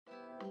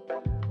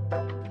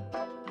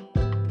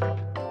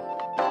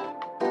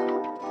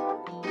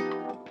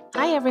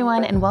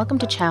everyone, and welcome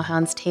to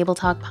Chowhound's Table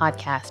Talk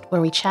podcast,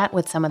 where we chat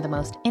with some of the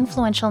most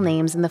influential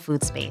names in the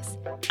food space.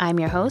 I'm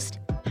your host,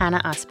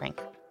 Hannah Osprink.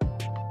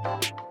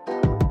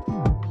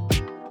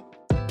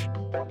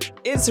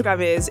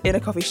 Instagram is in a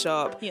coffee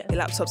shop. Yeah. Your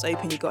laptop's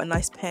open. You've got a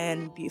nice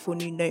pen, beautiful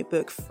new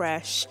notebook,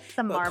 fresh.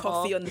 Some got marble.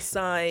 Coffee on the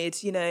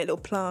side. You know, a little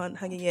plant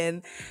hanging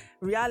in.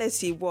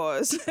 Reality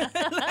was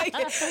like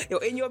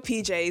you're in your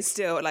PJs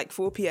still at like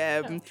 4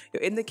 p.m.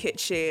 You're in the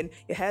kitchen.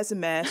 Your hair's a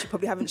mess. You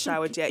probably haven't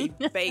showered yet.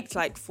 You've baked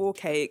like 4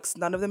 cakes.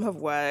 None of them have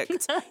worked.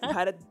 You've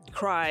had a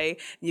cry.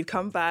 You've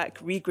come back,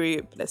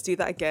 regroup. Let's do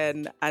that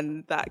again,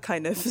 and that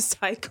kind of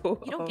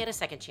cycle. You don't get a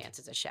second chance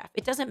as a chef.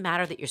 It doesn't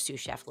matter that your sous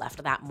chef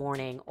left that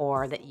morning,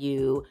 or that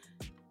you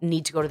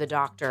need to go to the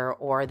doctor,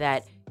 or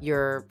that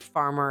your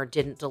farmer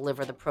didn't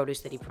deliver the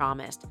produce that he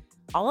promised.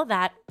 All of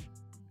that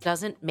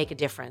doesn't make a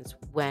difference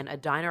when a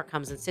diner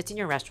comes and sits in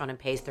your restaurant and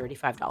pays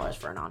 $35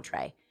 for an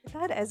entree.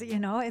 That, as you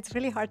know, it's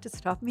really hard to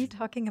stop me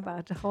talking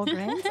about whole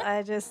grains.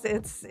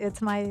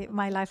 It's my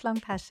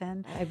lifelong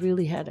passion. I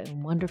really had a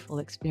wonderful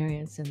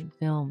experience in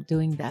film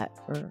doing that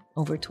for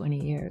over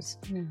 20 years.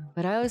 Yeah.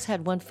 But I always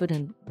had one foot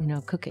in,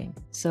 cooking.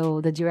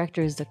 So the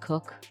director is the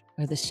cook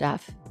or the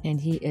chef, and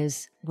he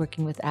is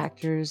working with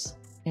actors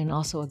and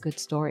also a good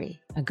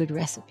story, a good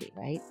recipe,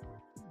 right?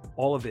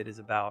 All of it is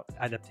about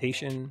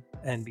adaptation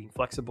and being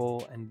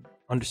flexible and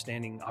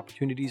understanding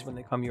opportunities when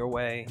they come your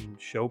way, and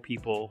show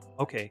people,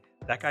 okay,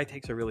 that guy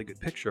takes a really good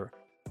picture,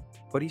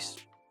 but he's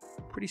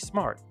pretty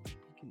smart.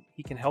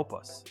 He can help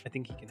us. I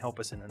think he can help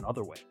us in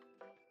another way.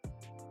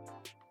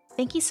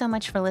 Thank you so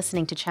much for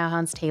listening to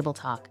Chowhound's Table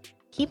Talk.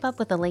 Keep up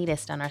with the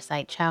latest on our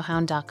site,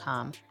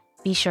 chowhound.com.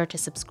 Be sure to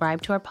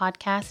subscribe to our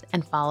podcast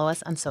and follow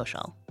us on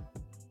social.